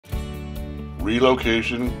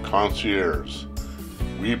Relocation Concierge.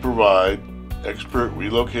 We provide expert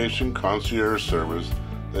relocation concierge service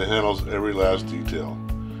that handles every last detail.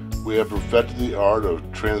 We have perfected the art of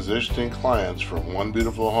transitioning clients from one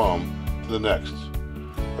beautiful home to the next.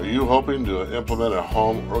 Are you hoping to implement a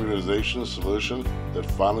home organization solution that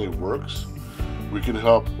finally works? We can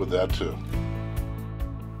help with that too.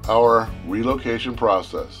 Our relocation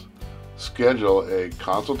process. Schedule a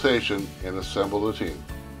consultation and assemble the team.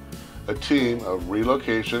 A team of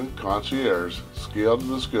relocation concierge scaled to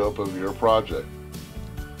the scope of your project.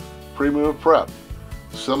 Pre-move prep.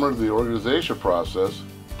 Similar to the organization process,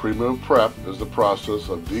 pre-move prep is the process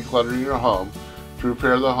of decluttering your home to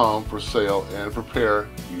prepare the home for sale and prepare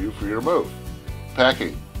you for your move.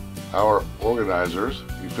 Packing. Our organizers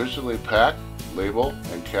efficiently pack, label,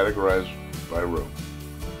 and categorize by room.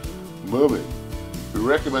 Moving. We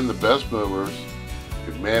recommend the best movers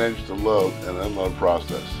can manage the load and unload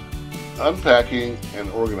process. Unpacking and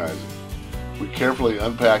organizing. We carefully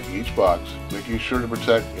unpack each box, making sure to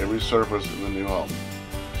protect every surface in the new home.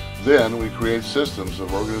 Then we create systems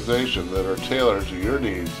of organization that are tailored to your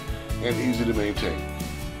needs and easy to maintain.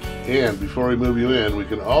 And before we move you in, we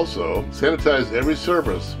can also sanitize every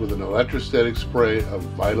surface with an electrostatic spray of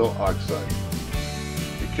vinyl oxide.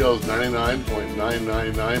 It kills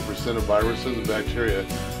 99.999% of viruses and bacteria,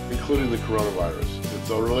 including the coronavirus.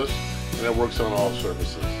 It's odorless and it works on all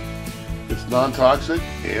surfaces. It's non-toxic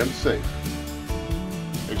and safe.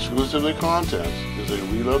 Exclusively Contents is a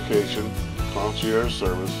relocation, concierge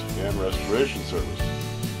service, and restoration service.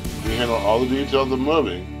 We handle all the details of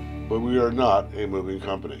moving, but we are not a moving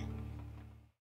company.